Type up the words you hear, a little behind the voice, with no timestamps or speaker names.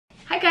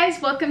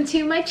guys, welcome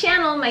to my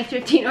channel, My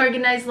Thrifty and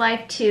Organized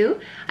Life 2.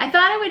 I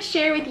thought I would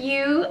share with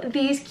you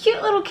these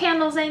cute little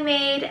candles I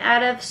made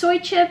out of soy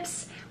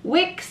chips,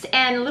 wicks,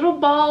 and little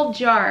ball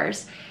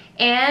jars,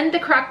 and the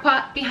crock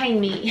pot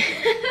behind me.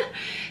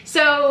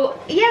 So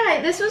yeah,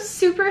 this was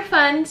super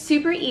fun,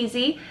 super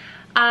easy.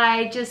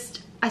 I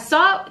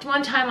saw it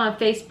one time on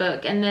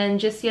Facebook, and then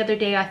just the other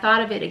day I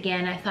thought of it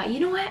again. I thought, you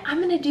know what, I'm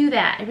gonna do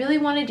that. I really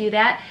want to do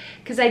that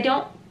because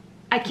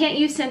I can't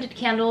use scented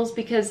candles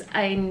because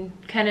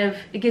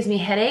it gives me a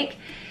headache.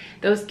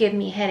 Those give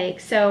me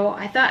headaches. So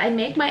I thought I'd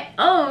make my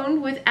own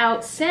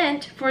without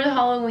scent for the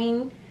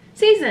Halloween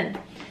season.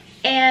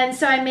 And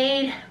so I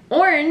made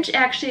orange.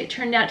 Actually, it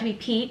turned out to be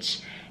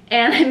peach.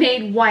 And I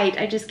made white.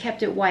 I just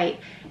kept it white.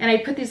 And I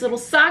put these little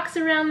socks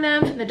around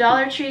them from the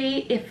Dollar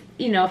Tree. If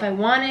I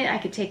wanted, I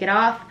could take it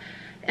off.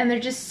 And they're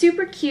just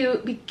super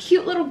cute. Be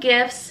cute little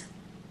gifts.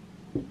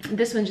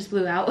 This one just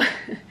blew out.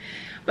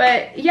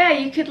 But yeah,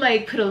 you could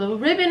like put a little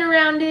ribbon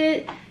around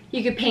it.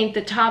 You could paint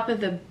the top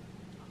of the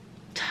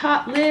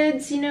top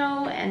lids,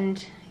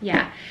 and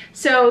yeah.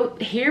 So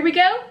here we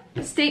go.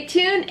 Stay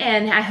tuned,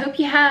 and I hope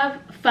you have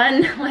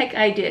fun like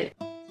I did.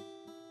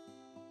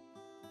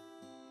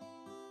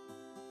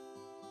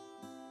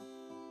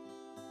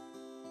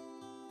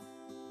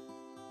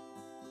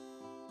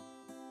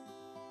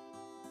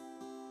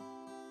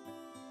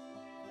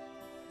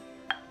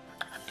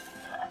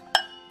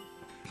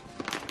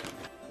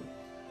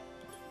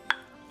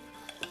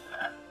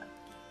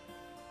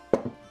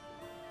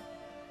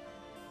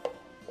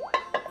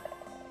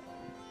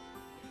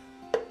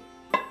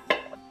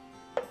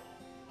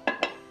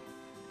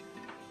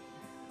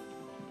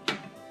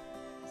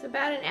 It's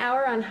about an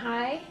hour on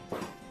high, a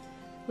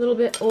little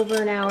bit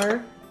over an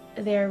hour.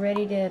 They're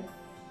ready to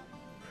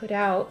put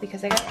out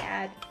because I got to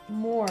add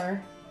more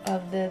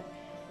of the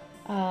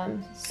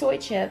soy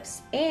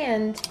chips,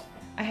 and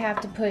I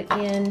have to put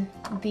in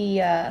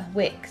the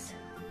wicks.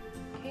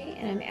 Okay,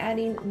 and I'm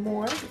adding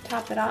more to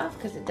top it off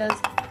because it does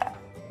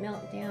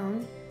melt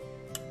down.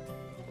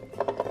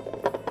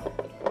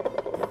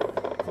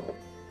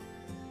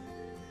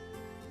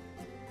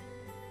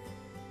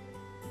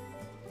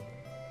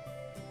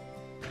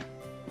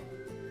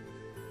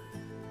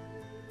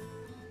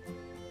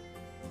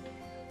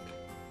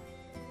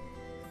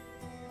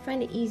 I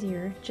find it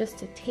easier just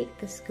to take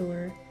the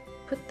skewer,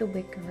 put the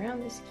wick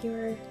around the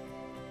skewer,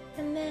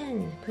 and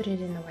then put it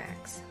in the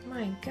wax.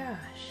 My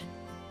gosh.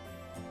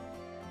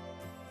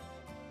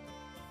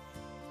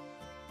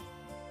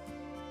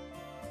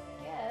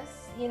 Yes,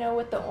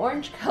 with the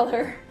orange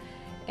color,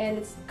 and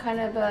it's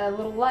kind of a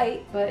little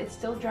light, but it's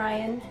still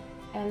drying.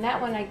 And that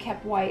one I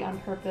kept white on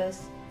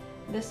purpose.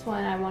 This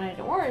one I wanted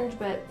orange,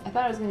 but I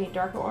thought it was gonna be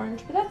darker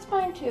orange, but that's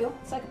fine too.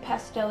 It's like a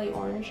pastel-y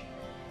orange.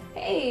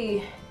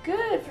 Hey,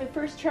 good for the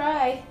first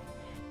try.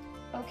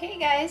 Okay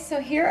guys, so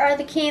here are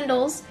the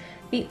candles.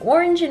 The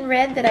orange and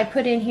red that I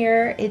put in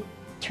here, it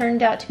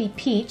turned out to be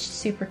peach.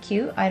 Super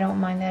cute. I don't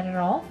mind that at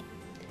all.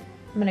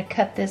 I'm gonna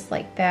cut this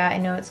like that. I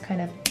know it's kind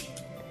of,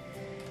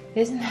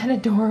 isn't that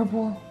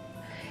adorable?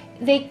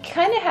 They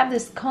kind of have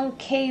this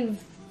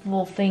concave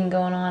thing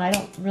going on. I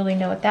don't really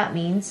know what that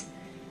means.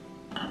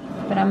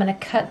 But I'm gonna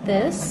cut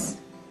this.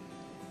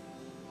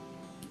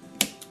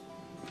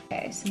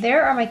 Okay, so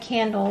there are my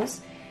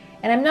candles.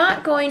 And I'm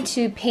not going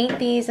to paint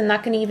these. I'm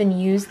not going to even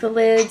use the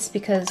lids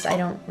because I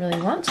don't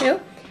really want to.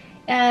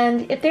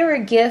 And if they were a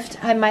gift,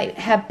 I might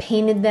have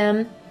painted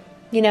them,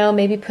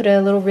 maybe put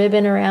a little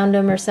ribbon around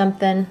them or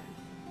something.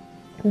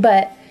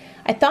 But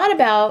I thought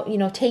about,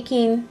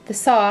 taking the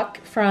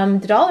sock from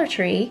the Dollar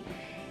Tree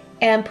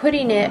and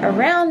putting it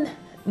around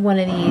one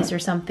of these or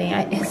something.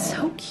 It's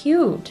so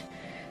cute.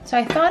 So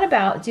I thought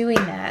about doing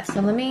that. So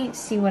let me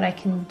see what I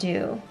can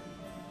do.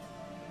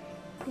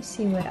 Let me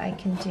see what I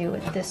can do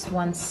with this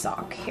one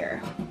sock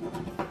here.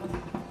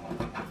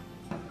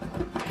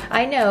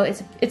 I know,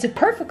 it's a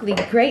perfectly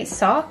great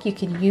sock. You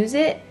can use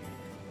it.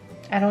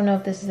 I don't know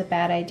if this is a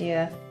bad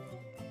idea.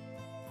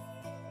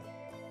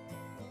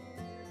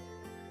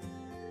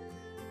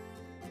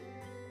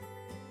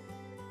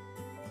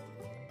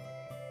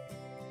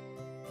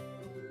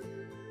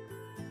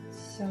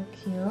 So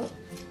cute.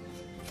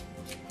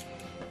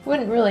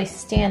 Wouldn't really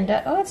stand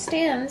up. Oh, it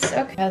stands.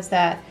 Okay, how's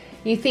that?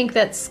 You think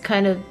that's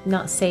kind of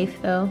not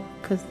safe though,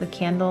 because the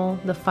candle,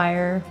 the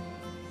fire,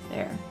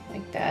 there,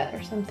 like that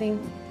or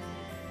something.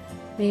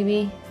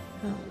 Maybe.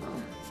 I don't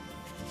know.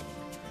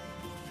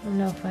 I don't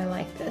know if I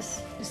like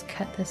this. Just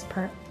cut this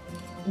part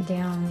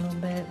down a little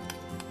bit.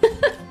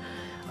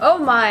 Oh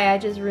my, I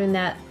just ruined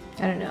that.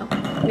 I don't know.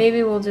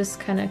 Maybe we'll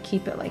just kind of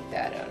keep it like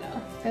that. I don't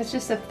know. That's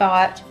just a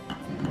thought.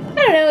 I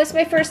don't know. It's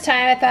my first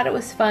time. I thought it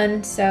was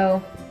fun.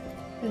 So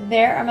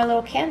there are my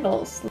little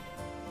candles.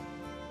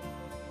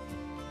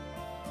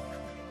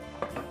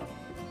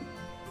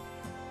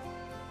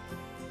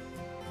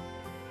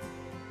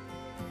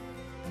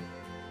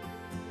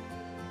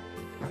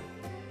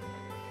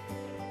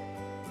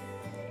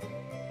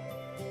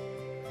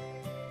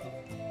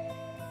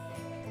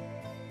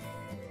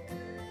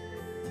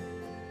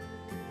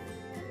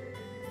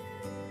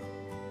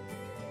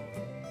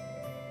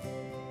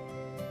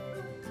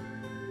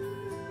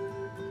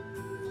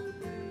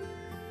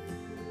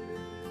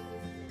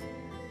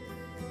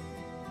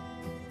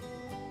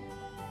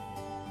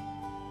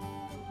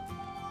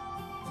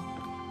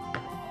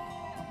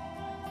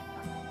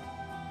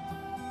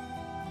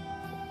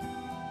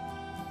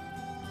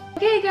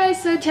 Okay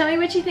guys, so tell me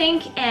what you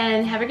think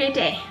and have a great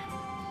day.